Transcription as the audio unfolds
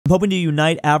hoping to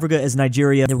unite Africa as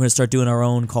Nigeria. Then we're going to start doing our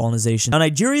own colonization. Now,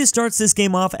 Nigeria starts this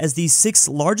game off as the 6th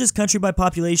largest country by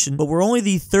population, but we're only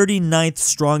the 39th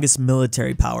strongest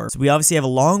military power. So we obviously have a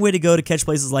long way to go to catch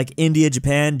places like India,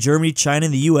 Japan, Germany, China,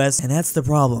 and the US. And that's the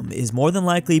problem, is more than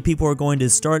likely people are going to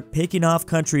start picking off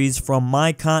countries from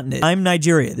my continent. I'm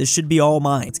Nigeria. This should be all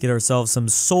mine. Let's get ourselves some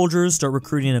soldiers, start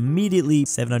recruiting immediately.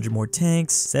 700 more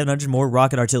tanks, 700 more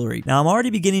rocket artillery. Now, I'm already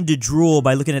beginning to drool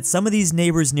by looking at some of these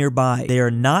neighbors nearby. They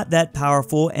are not that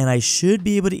powerful, and I should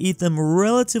be able to eat them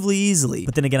relatively easily.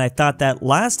 But then again, I thought that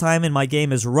last time in my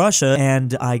game as Russia,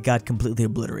 and I got completely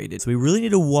obliterated. So we really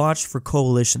need to watch for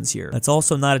coalitions here. Let's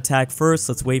also not attack first.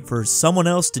 Let's wait for someone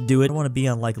else to do it. I don't want to be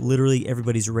on like literally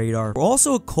everybody's radar. We're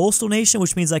also a coastal nation,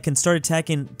 which means I can start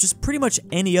attacking just pretty much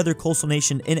any other coastal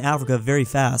nation in Africa very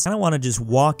fast. I don't want to just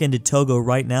walk into Togo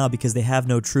right now because they have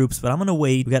no troops, but I'm going to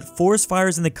wait. We got forest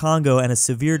fires in the Congo and a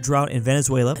severe drought in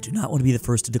Venezuela. I do not want to be the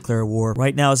first to declare war.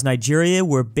 Right now as Nigeria,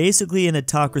 we're basically an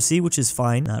autocracy, which is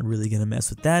fine. Not really going to mess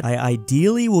with that. I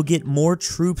ideally will get more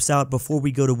troops out before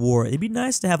we go to war. It'd be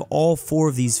nice to have all 4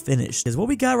 of these finished, because what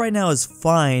we got right now is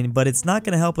fine, but it's not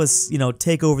going to help us, you know,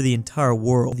 take over the entire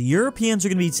world. The Europeans are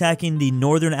going to be attacking the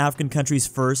northern African countries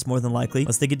first, more than likely,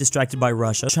 unless they get distracted by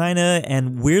Russia. China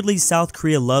and weirdly South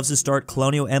Korea loves to start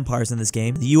colonial empires in this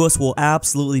game. The US will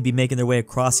absolutely be making their way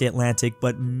across the Atlantic,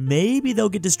 but maybe they'll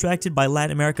get distracted by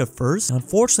Latin America first.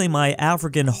 Unfortunately, my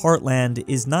African heartland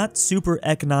is not super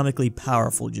economically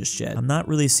powerful just yet. I'm not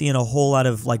really seeing a whole lot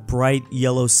of like bright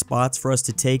yellow spots for us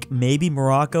to take. Maybe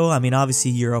Morocco. I mean,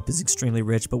 obviously Europe is extremely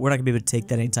rich, but we're not gonna be able to take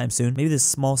that anytime soon. Maybe this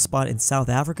small spot in South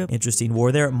Africa. Interesting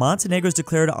war there. Montenegro's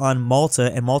declared on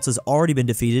Malta, and Malta's already been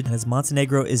defeated. And as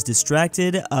Montenegro is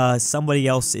distracted, somebody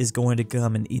else is going to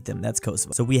come and eat them. That's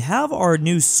Kosovo. So we have our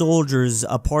new soldiers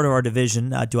a part of our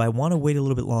division. Do I want to wait a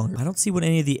little bit longer? I don't see what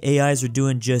any of the AIs are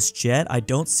doing just yet. I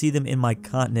don't see them in my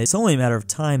continent. It's only a matter of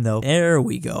time though. There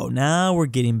we go. Now we're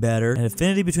getting better. An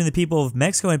affinity between the people of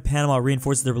Mexico and Panama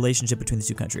reinforces the relationship between the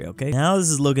two countries. Okay, now this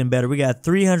is looking better. We got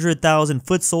 300,000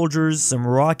 foot soldiers, some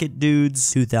rocket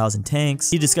dudes, 2,000 tanks.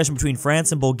 The discussion between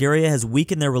France and Bulgaria has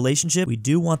weakened their relationship. We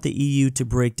do want the EU to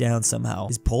break down somehow.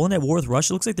 Is Poland at war with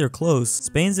Russia? Looks like they're close.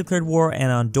 Spain's declared war,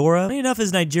 and Andorra. Funny enough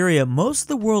is Nigeria. Most of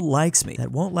the world likes me.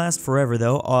 That won't last forever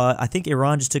though. I think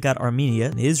Iran just took out Armenia.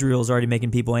 And Israel's already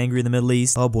making people angry in the Middle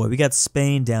East. Oh boy, we got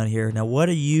Spain down here. Now what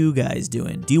are you guys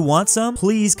doing? Do you want some?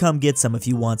 Please come get some if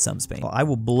you want some, Spain. Well, I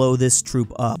will blow this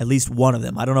troop up. At least one of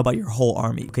them. I don't know about your whole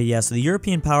army. Okay, yeah, so the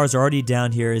European powers are already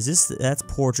down here. Is this, that's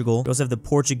Portugal. We also have the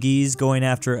Portuguese going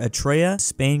after Eritrea.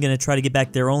 Spain gonna try to get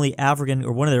back their only African,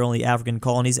 or one of their only African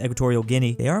colonies, Equatorial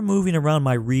Guinea. They are moving around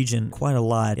my region quite a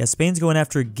lot. Yeah, Spain's going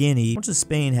after Guinea. How much does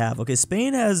Spain have? Okay,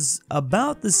 Spain has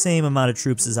about the same amount of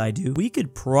troops as I do. We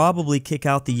could probably kick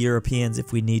out the Europeans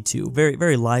if we need to. Very,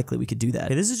 very likely we could do that.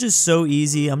 Okay, this is just so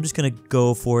easy. I'm just gonna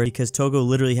go for it because Togo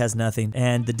literally has nothing.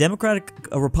 And the Democratic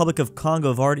Republic of Congo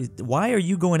have already... Why are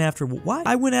you going after... Why?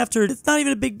 I went after... It's not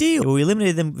even a big deal. Okay, we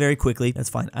eliminated them very quickly. That's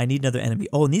fine. I need another enemy.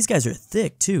 Oh, and these guys are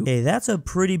thick too. Okay, that's a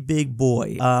pretty big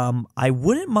boy. I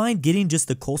wouldn't mind getting just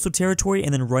the coastal territory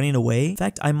and then running away. In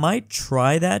fact, I might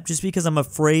try that just because I'm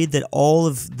afraid that all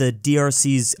of the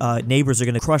DRC's neighbors are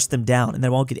going to crush them down and they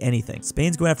won't get anything.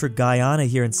 Spain's going after Guyana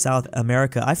here in South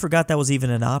America. I forgot that was even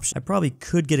an option. I probably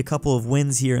could get a couple of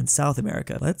wins here in South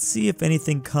America. Let's see if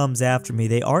anything comes after me.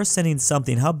 They are sending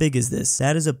something. How big is this?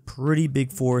 That is a pretty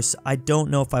big force. I don't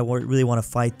know if I really want to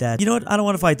fight that. You know what? I don't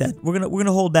want to fight that. We're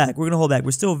gonna hold back. We're gonna hold back.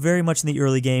 We're still very much in the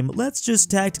early game. Let's just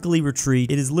tactically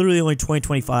retreat. It is literally only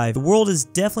 2025. The world is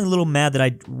definitely a little mad that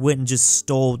I went and just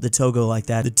stole the Togo like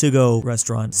that. The Togo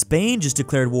restaurant. Spain just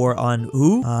declared war on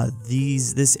who?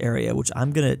 This area, which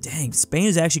I'm gonna... Dang, Spain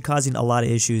is actually causing a lot of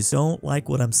issues. Don't like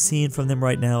what I'm seeing from them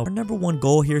right now. Our number one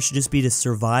goal here should just be to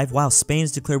survive. Wow,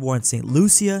 Spain's declared war on St.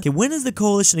 Lucia. Okay, when is the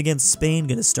coalition against Spain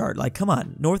gonna start? Like, come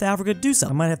on, North Africa, do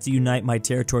something. I might have to unite my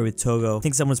territory with Togo. I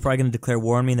think someone's probably gonna declare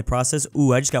war on me in the process.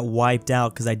 Ooh, I just got wiped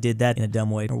out because I did that in a dumb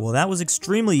way. Well, that was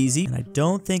extremely easy, and I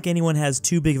don't think anyone has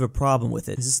too big of a problem with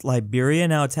it. Is this Liberia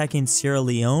now attacking Sierra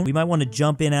Leone? We might want to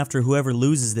jump in after whoever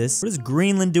loses this. What is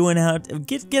Greenland doing out?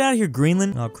 Get out of here,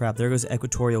 Greenland. Oh crap, there goes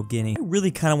Equatorial Guinea. I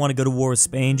really kind of want to go to war with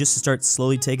Spain just to start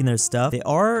slowly taking their stuff. They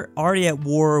are already at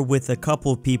war with a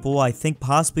couple of people. I think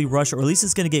possibly Russia, or at least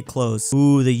it's going to get close.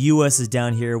 Ooh, the US is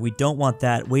down here. We don't want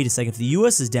that. Wait a second. If the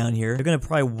US is down here, they're going to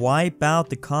probably wipe out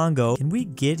the Congo. Can we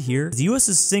get here? The US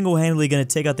is single-handedly going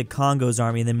to take out the Congo's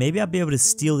army, and then maybe I'll be able to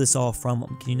steal this all from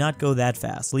them. Can you not go that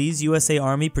fast? Please, USA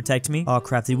Army, protect me. Oh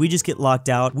crap, did we just get locked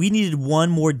out? We needed one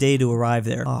more day to arrive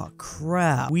there. Oh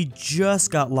crap, we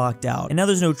just got locked out. And now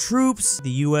there's no troops. The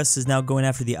US is now going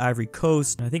after the Ivory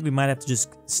Coast. I think we might have to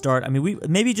just start, I mean,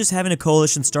 maybe just having a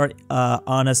coalition start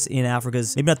on us in Africa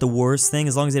is maybe not the worst thing,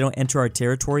 as long as they don't enter our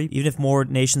territory. Even if more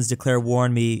nations declare war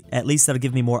on me, at least that'll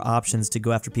give me more options to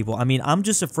go after people. I mean, I'm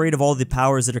just afraid of all the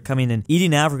powers that are coming and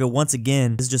eating Africa once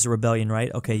again. This is just a rebellion,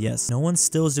 right? Okay, yes. No one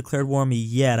still has declared war on me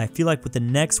yet. I feel like with the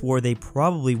next war, they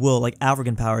probably will, like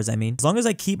African powers, I mean. As long as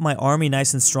I keep my army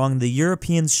nice and strong, the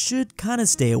Europeans should kind of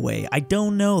stay away. I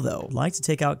don't know, though. I'd like to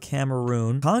take out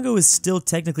Cameroon. Congo is still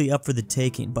technically up for the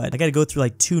taking, but I gotta go through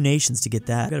like 2 nations to get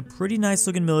that. Got a pretty nice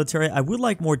looking military. I would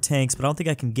like more tanks, but I don't think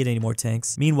I can get any more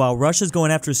tanks. Meanwhile, Russia's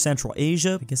going after Central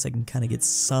Asia. I guess I can kind of get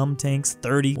some tanks,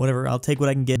 30, whatever. I'll take what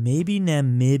I can get. Maybe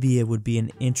Namibia would be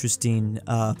an interesting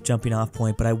jumping off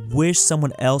point, but I wish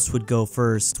someone else would go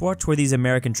first. Let's watch where these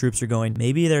American troops are going.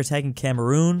 Maybe they're attacking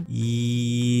Cameroon.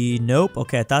 Nope.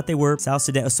 Okay, I thought they were. South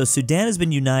Sudan. So Sudan has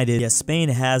been united. Yeah, Spain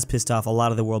has pissed off a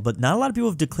lot of the world, but not a lot of people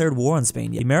have declared war on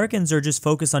Spain yet. The Americans are just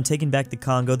focused on taking back the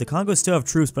Congo. The Congo still have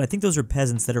troops, but I think those are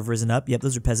peasants that have risen up. Yep,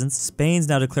 those are peasants. Spain's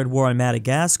now declared war on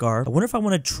Madagascar. I wonder if I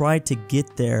want to try to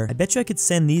get there. I bet you I could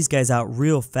send these guys out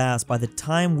real fast. By the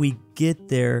time we get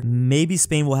there, maybe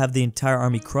Spain will have the entire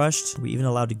army crushed. Are we even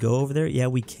allowed to go over there? Yeah,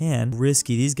 we can.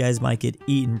 Risky. These guys might get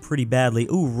eaten pretty badly.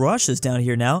 Ooh, Russia's down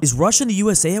here now. Is Russia and the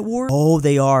USA at war? Oh,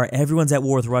 they are. Everyone's at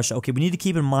war with Russia. Okay, we need to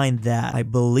keep in mind that. I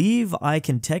believe I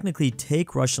can technically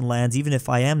take Russian lands even if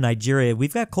I am Nigeria.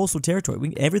 We've got coastal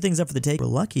territory. Everything's up for the take. We're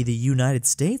lucky the United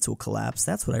States will collapse.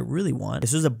 That's what I really want.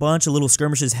 There's a bunch of little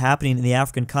skirmishes happening in the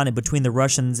African continent between the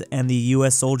Russians and the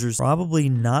US soldiers. Probably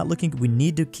not looking. We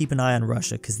need to keep an eye on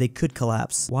Russia because they could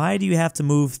collapse. Why do you have to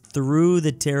move through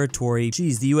the territory?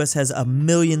 Jeez, the US has 1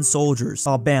 million soldiers.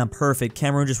 Oh, bam, perfect.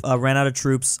 Cameroon just ran out of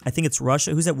troops. I think it's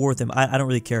Russia. Who's at war with them? I don't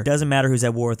really care. Doesn't matter who's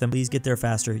at war with them. Please get there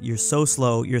faster. You're so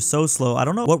slow. You're so slow. I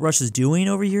don't know what Russia's doing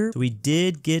over here. So we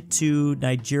did get to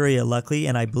Nigeria, luckily,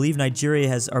 and I believe Nigeria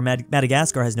has, or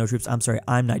Madagascar has no troops. I'm sorry,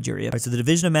 I'm Nigeria. All right, so the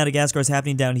division of Madagascar is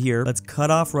happening down here. Let's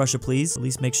cut off Russia, please. At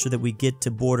least make sure that we get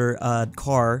to border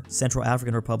CAR, Central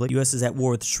African Republic. US is at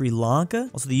war with Sri Lanka.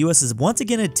 Also, the US is once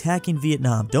again attacking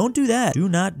Vietnam. Don't do that. Do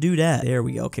not do that. There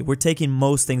we go. Okay, we're taking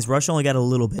most things. Russia only got a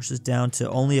little bit. Russia's down to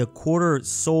only a quarter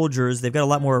soldiers. They've got a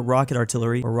lot more rocket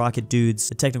artillery, or rocket dudes.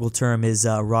 The technical term is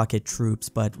rocket troops,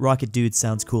 but rocket dudes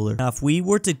sounds cooler. Now, if we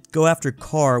were to go after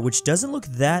CAR, which doesn't look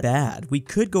that bad, we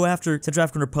could go after Central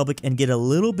African Republic and get a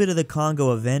little bit of the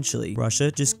Congo eventually.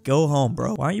 Russia, just go home,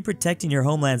 bro. Why aren't you protecting your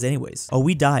homelands anyways? Oh,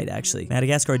 we died, actually.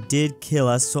 Madagascar did kill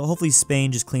us, so hopefully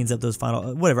Spain just cleans up those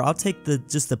final... whatever, I'll take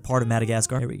just the part of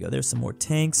Madagascar. There we go. There's some more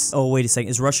tanks. Oh, wait a second.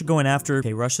 Is Russia going after...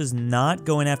 Okay, Russia's not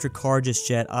going after CAR just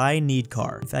yet. I need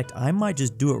CAR. In fact, I might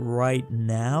just do it right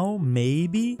now,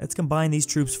 maybe? Let's combine these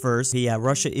troops first. Okay, yeah,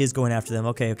 Russia is going after them.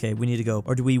 Okay, we need to go.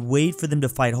 Or do we wait for them to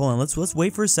fight? Hold on, let's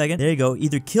wait for a second. There you go.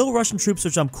 Either kill Russian troops,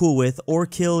 which I'm cool with, or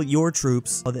kill your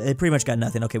troops. Oh, they pretty much got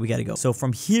nothing. Okay, we gotta go. So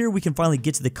from here, we can finally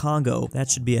get to the Congo. That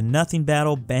should be a nothing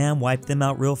battle. Bam, wipe them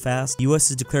out real fast. US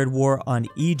has declared war on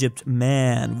Egypt.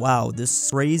 Man, wow, this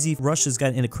crazy... Russia's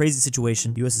got in a crazy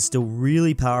situation. US is still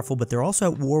really powerful, but they're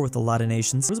also at war with a lot of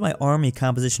nations. What does my army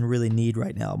composition really need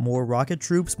right now? More rocket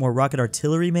troops? More rocket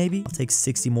artillery, maybe? I'll take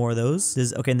 60 more of those.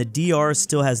 Okay, and the DR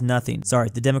still has nothing. Sorry,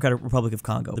 the Democratic Republic of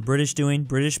Congo. The British doing?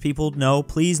 British people? No,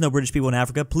 please, no British people in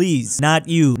Africa. Please. Not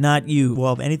you. Not you.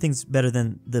 Well, anything's better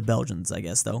than the Belgians, I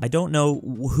guess, though. I don't know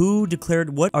who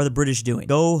declared... What are the British doing?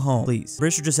 Go home, please. The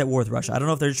British are just at war with Russia. I don't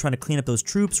know if they're just trying to clean up those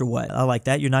troops or what. I like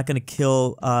that. You're not going to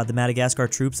kill the Madagascar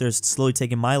troops. They're slowly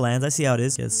taking my lands. I see how it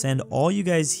is. Yeah, send all you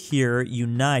guys here,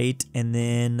 unite, and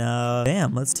then,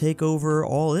 bam, let's take over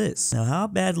all this. Now, how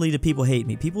badly do people hate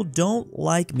me? People don't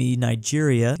like me.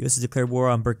 Nigeria. US has declared war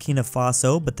on Burkina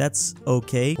Faso, but that's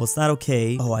okay. Well, it's not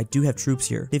okay. Oh, I do have troops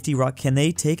here. 50 rock. Can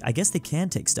they take? I guess they can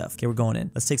take stuff. Okay, we're going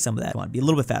in. Let's take some of that. Come on, be a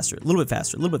little bit faster. A little bit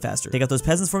faster. A little bit faster. Take out those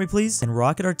peasants for me, please. And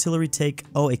rocket artillery take...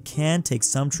 Oh, it can take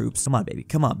some troops. Come on, baby.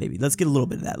 Come on, baby. Let's get a little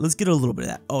bit of that. Let's get a little bit of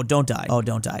that. Oh, don't die. Oh,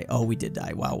 don't die. Oh, we did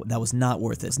die. Wow, that was not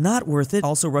worth it. It's not worth it.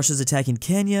 Also, Russia's attacking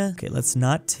Kenya. Okay, let's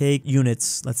not take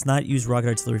units. Let's not use rocket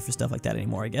artillery for stuff like that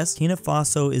anymore, I guess. Burkina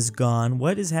Faso is gone.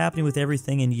 What is happening with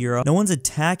everything in Europe? No one's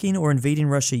attacking or invading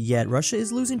Russia yet. Russia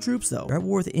is losing troops, though. They're at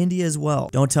war with India as well.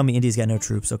 Don't tell me India's got no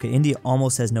troops. Okay, India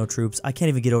almost has no troops. I can't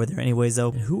even get over there anyways,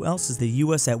 though. And who else is the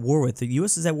U.S. at war with? The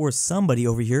U.S. is at war with somebody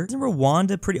over here. Isn't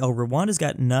Rwanda pretty... Oh, Rwanda's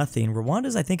got nothing.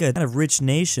 Rwanda's, I think, a kind of rich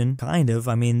nation. Kind of.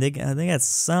 I mean, they got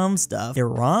some stuff.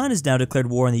 Iran has now declared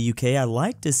war on the U.K. I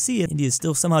like to see it. India is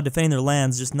still somehow defending their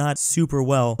lands, just not super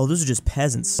well. Oh, those are just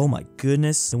peasants. Oh my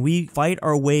goodness. Can we fight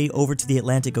our way over to the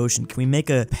Atlantic Ocean? Can we make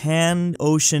a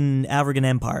pan-ocean African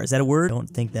empire? Is that a word? Don't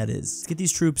think that is. Let's get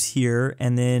these troops here,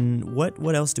 and then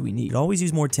what else do we need? We always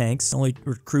use more tanks. Only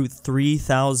recruit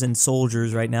 3,000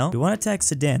 soldiers right now. We want to attack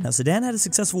Sudan. Now, Sudan had a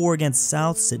successful successful war against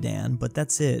South Sudan, but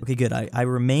that's it. Okay, good. I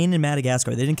remain in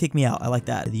Madagascar. They didn't kick me out. I like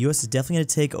that. The US is definitely going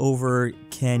to take over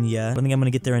Kenya. I don't think I'm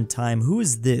going to get there in time. Who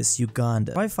is this?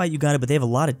 Uganda. Probably fight Uganda, but they have a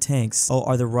lot of tanks. Oh,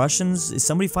 are the Russians? Is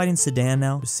somebody fighting Sudan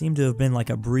now? There seemed to have been like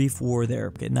a brief war there.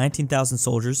 Okay, 19,000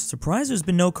 soldiers. Surprised there's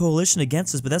been no coalition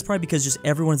against us, but that's probably because just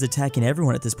everyone's attacking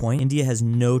everyone at this point. India has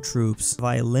no troops. If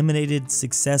I eliminated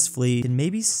successfully, can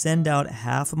maybe send out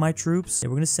half of my troops. Yeah,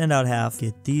 we're going to send out half.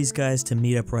 Get these guys to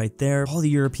meet up right there. All the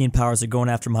European powers are going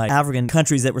after my African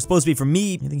countries that were supposed to be for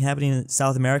me. Anything happening in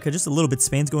South America? Just a little bit.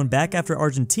 Spain's going back after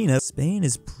Argentina. Spain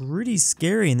is pretty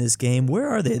scary in this game. Where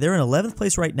are they? They're in 11th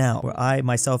place right now. Where I,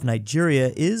 myself,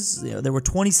 Nigeria is, they were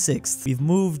 26th. We've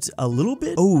moved a little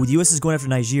bit. Oh, the US is going after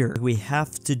Niger. We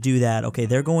have to do that. Okay,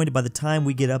 they're going to, by the time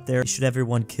we get up there, we should have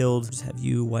everyone killed. Just have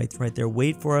you white right there.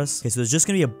 Wait for us. Okay, so there's just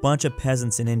going to be a bunch of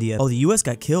peasants in India. Oh, the US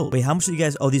got killed. Wait, how much do you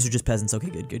guys? Oh, these are just peasants. Okay,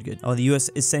 good. Oh, the US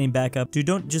is sending back up. Dude,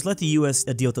 don't just let the US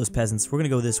deal with those peasants. We're going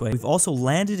to go this way. We've also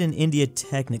landed in India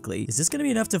technically. Is this going to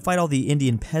be enough to fight all the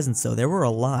Indian peasants though? There were a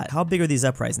lot. How big are these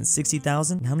uprisings?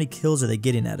 60,000? How many kills are they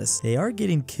getting at us? They are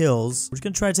getting kills. We're just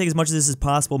going to try to take as much of this as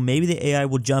possible. Maybe the AI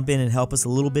will jump in and help us a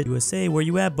little bit. USA, where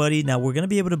you at, buddy? Now we're going to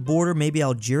be able to border maybe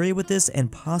Algeria with this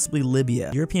and possibly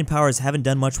Libya. European powers haven't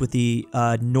done much with the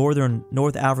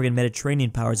North African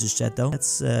Mediterranean powers just yet though.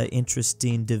 That's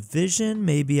interesting division.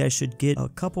 Maybe I should get a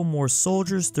couple more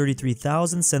soldiers,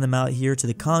 33,000, send them out here to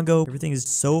the Congo. Everything is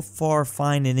so far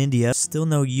fine in India. Still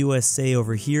no USA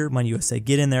over here. Come on, USA,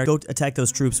 get in there. Go attack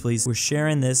those troops, please. We're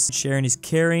sharing this. Sharing is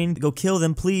caring. Go kill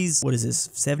them, please. What is this?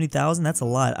 70,000? That's a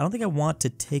lot. I don't think I want to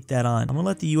take that on. I'm gonna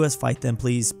let the US fight them,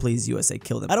 please. Please, USA,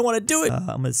 kill them. I don't want to do it. I'm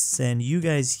gonna send you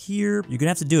guys here. You're gonna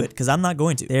have to do it because I'm not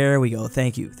going to. There we go.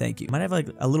 Thank you. Might have like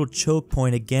a little choke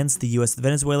point against the US.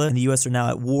 Venezuela and the US are now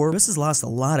at war. The US has lost a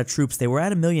lot of troops. They were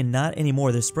at 1 million, not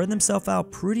anymore. They're spreading themselves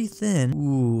out pretty thin.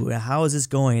 Ooh, how is this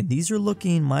going? These are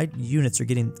looking, my units are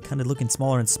getting kind of looking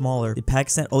smaller and smaller. The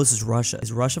Pakistan, oh, this is Russia.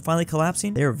 Is Russia finally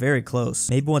collapsing? They're very close.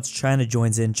 Maybe once China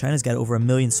joins in. China's got over 1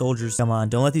 million soldiers. Come on,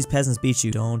 don't let these peasants beat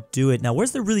you. Don't do it. Now,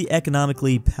 where's the really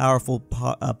economically powerful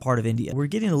part of India? We're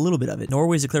getting a little bit of it.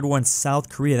 Norway's declared war on South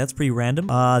Korea. That's pretty random.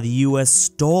 The US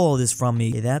stole this from me.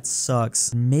 Okay, that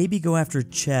sucks. Maybe go after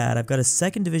Chad. I've got a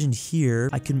second division here.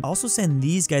 I can also send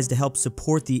these guys to help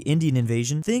support the Indian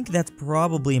invasion. I think that's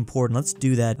probably important. Let's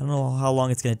do that. I don't know how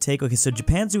long it's going to take. Okay, so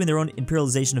Japan's doing their own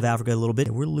imperialization of Africa a little bit.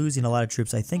 We're losing a lot of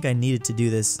troops. I think I needed to do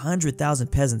this. 100,000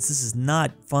 peasants. This is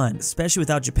not fun, especially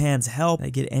without Japan's help. Can I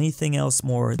get anything else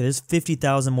more? There's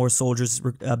 50,000 more soldiers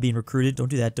being recruited. Don't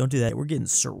do that. Don't do that. We're getting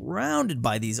surrounded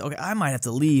by these. Okay, I might have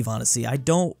to leave, honestly. I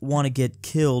don't want to get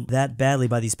killed that badly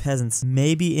by these peasants.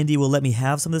 Maybe India will let me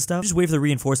have some of this stuff. Just wait for the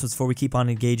reinforcements before we keep on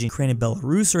engaging. Ukraine and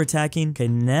Belarus are attacking. Okay,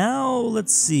 now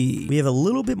let's see. We have a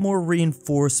little bit more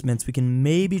reinforcements. We can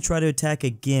maybe try to attack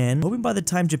again. Hoping by the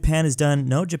time Japan is done.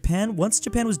 No, once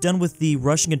Japan was done with the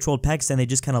Russian-controlled Pakistan, they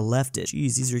just kind of left it.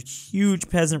 Jeez, these are huge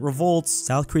peasant revolts.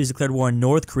 South Korea's declared war on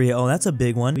North Korea. Oh, that's a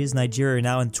big one. We as Nigeria are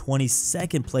now in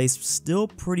 22nd place. Still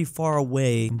pretty far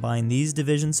away. Combine these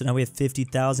divisions, so now we have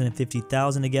 50,000 and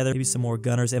 50,000 together. Maybe some more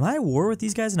gunners. Am I at war with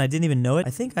these guys and I didn't even know it? I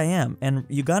think I am. And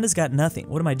Uganda's got nothing.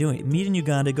 What am I doing? Meet in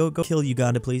Uganda. Go kill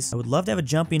Uganda, please. I would love to have a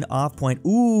jumping off point.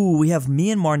 Ooh, we have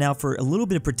Myanmar now for a little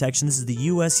bit of protection. This is the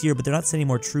US here, but they're not sending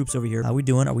more troops over here. How are we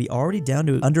doing? Are we already down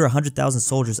to under 100,000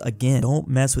 soldiers? Again, don't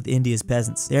mess with India's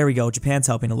peasants. There we go. Japan's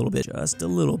helping a little bit. Just a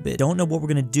little bit. Don't know what we're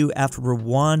going to do after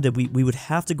Rwanda. We would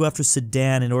have to go after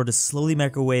Sudan in order to slowly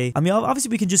make our way. I mean, obviously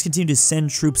we can just continue to send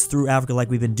troops through Africa like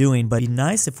we've been doing, but it'd be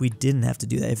nice if we didn't have to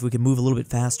do that, if we could move a little bit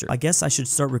faster. I guess I should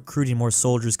start recruiting more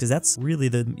soldiers because that's really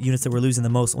the units that we're losing the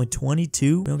most. Only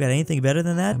 22? We don't got anything better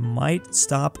than that? I might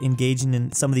stop engaging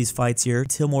in some of these fights here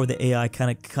until more of the AI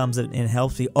kind of comes in and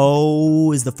helps me.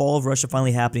 Oh, is the fall of Russia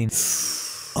finally happening?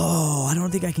 Oh, I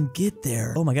don't think I can get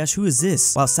there. Oh my gosh, who is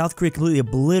this? Wow, South Korea completely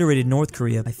obliterated North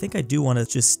Korea. I think I do want to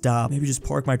just stop. Maybe just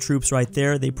park my troops right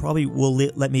there. They probably will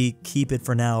let me keep it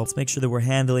for now. Let's make sure that we're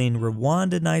handling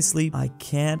Rwanda nicely. I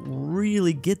can't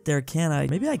really get there, can I?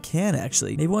 Maybe I can,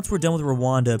 actually. Maybe once we're done with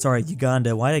Rwanda. Sorry,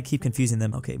 Uganda. Why did I keep confusing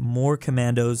them? Okay, more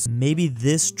commandos. Maybe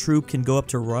this troop can go up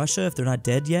to Russia if they're not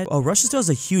dead yet. Oh, Russia still has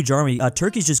a huge army.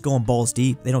 Turkey's just going balls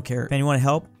deep. They don't care. Japan, you want to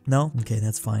help? No? Okay,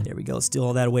 that's fine. There we go. Steal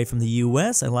all that away from the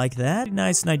US. I like that.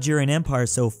 Nice Nigerian empire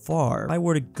so far. If I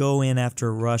were to go in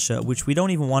after Russia, which we don't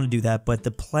even want to do that, but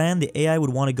the plan, the AI would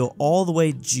want to go all the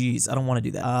way. Jeez, I don't want to do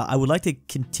that. I would like to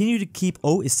continue to keep...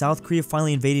 Oh, is South Korea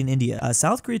finally invading India?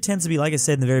 South Korea tends to be, like I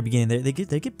said in the very beginning, they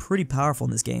get pretty powerful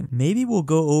in this game. Maybe we'll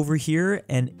go over here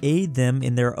and aid them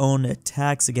in their own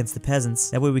attacks against the peasants.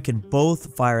 That way we can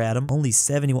both fire at them. Only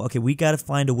 71. Okay, we got to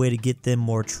find a way to get them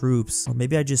more troops. Or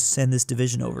maybe I just send this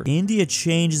division over. over. India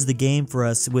changes the game for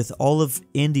us with all of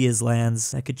India's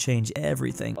lands. That could change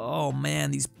everything. Oh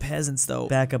man, these peasants though.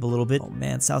 Back up a little bit. Oh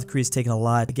man, South Korea's taking a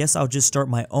lot. I guess I'll just start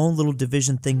my own little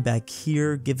division thing back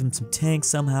here. Give him some tanks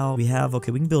somehow. We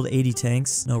can build 80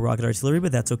 tanks. No rocket artillery,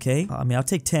 but that's okay. I mean, I'll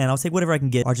take 10. I'll take whatever I can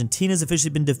get. Argentina's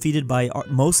officially been defeated by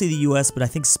mostly the US, but I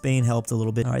think Spain helped a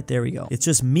little bit. All right, there we go. It's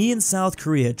just me and South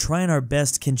Korea trying our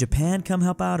best. Can Japan come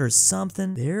help out or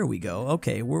something? There we go.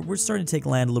 Okay, we're starting to take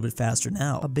land a little bit faster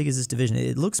now. How big is this division?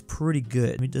 It looks pretty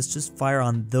good. Let me just fire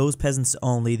on those peasants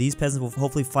only. These peasants will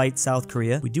hopefully fight South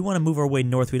Korea. We do want to move our way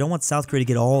north. We don't want South Korea to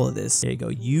get all of this. There you go.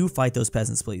 You fight those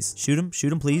peasants, please. Shoot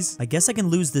them, please. I guess I can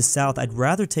lose the south. I'd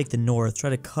rather take the north. Try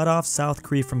to cut off South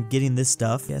Korea from getting this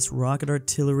stuff. Yes, rocket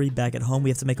artillery back at home. We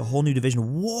have to make a whole new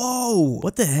division. Whoa!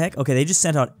 What the heck? Okay, they just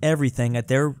sent out everything.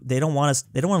 They don't want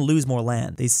to lose more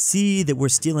land. They see that we're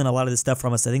stealing a lot of this stuff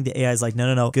from us. I think the AI is like,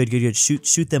 no. Good.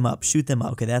 Shoot them up.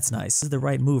 Okay, that's nice. This is the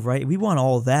right move, right? We want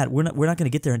all of that. We're not going to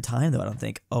get there in time though, I don't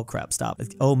think. Oh crap, stop.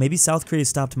 Oh, maybe South Korea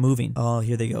stopped moving. Oh,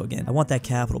 here they go again. I want that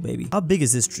capital, baby. How big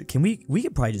is this? We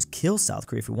could probably just kill South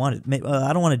Korea if we wanted.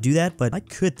 I don't want to do that, but I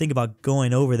could think about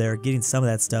going over there, getting some of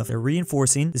that stuff. They're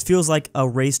reinforcing. This feels like a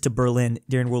race to Berlin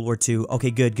during World War II.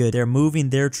 Okay, good. They're moving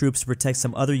their troops to protect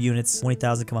some other units.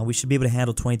 20,000, come on. We should be able to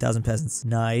handle 20,000 peasants.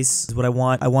 Nice. This is what I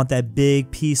want. I want that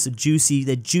big piece of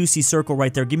that juicy circle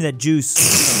right there. Give me that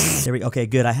juice. There we go. Okay,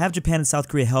 good. I have Japan and South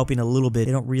Korea helping a little bit.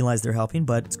 They don't realize they're helping,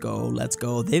 but let's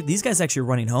go. These guys actually are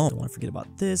running home. Don't want to forget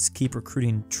about this. Keep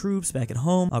recruiting troops back at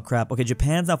home. Oh crap. Okay,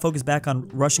 Japan's now focused back on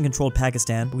Russian-controlled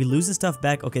Pakistan. We lose this stuff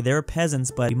back. Okay, they're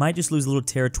peasants, but we might just lose a little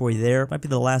territory there. Might be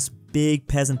the last big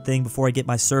peasant thing before I get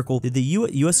my circle. The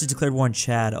U.S. has declared war on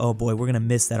Chad. Oh boy, we're gonna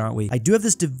miss that, aren't we? I do have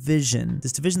this division.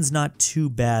 This division's not too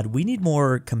bad. We need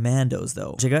more commandos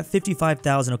though. I got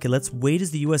 55,000. Okay, let's wait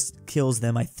as the U.S. kills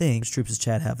them, I think. Which troops does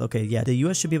Chad have? Okay, yeah, the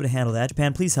U.S. should be able to handle that.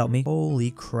 Japan, please help me.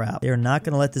 Holy crap. They're not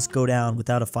gonna let this go down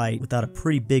without a fight, without a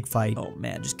pretty big fight. Oh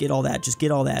man, just get all that.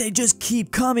 They just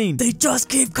keep coming.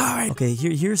 Okay,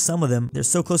 here's some of them. They're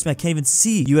so close to me, I can't even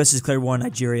see. U.S. has declared war on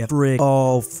Nigeria. Frick.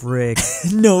 Oh, frick.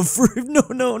 No.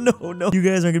 You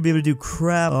guys aren't gonna be able to do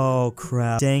crap. Oh,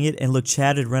 crap. Dang it. And look,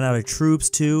 Chad had run out of troops,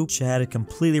 too. Chad had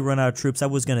completely run out of troops. I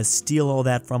was gonna steal all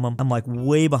that from them. I'm like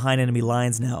way behind enemy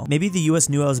lines now. Maybe the U.S.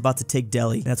 knew I was about to take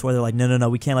Delhi. And that's why they're like, no,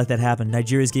 we can't let that happen.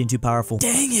 Nigeria's getting too powerful.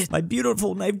 Dang it. My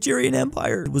beautiful Nigerian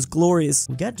empire. It was glorious.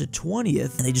 We got to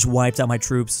 20th, and they just wiped out my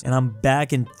troops. And I'm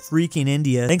back in freaking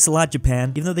India. Thanks a lot,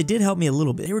 Japan. Even though they did help me a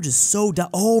little bit. They were just so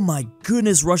oh my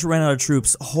goodness, Russia ran out of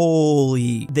troops. Oh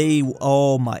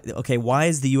my. Okay, why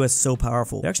is the U.S. so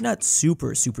powerful? They're actually not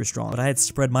super strong, but I had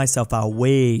spread myself out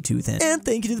way too thin. And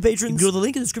thank you to the patrons. You can go to the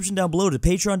link in the description down below to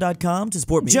patreon.com to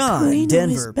support me. John,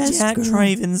 Denver, Jack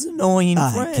Triven's annoying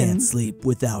friends. I can't sleep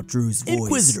without Drew's voice.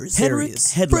 Inquisitors, Henrik,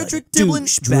 Frederick,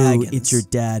 Douchebag. It's your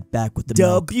dad back with the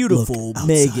milk. Beautiful,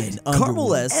 Megan,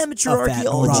 Carmel S, Amateur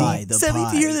Archaeology,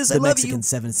 70 to hear this, I love you,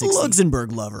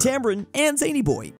 Luxembourg Lover, Tamron, and Zany Boy.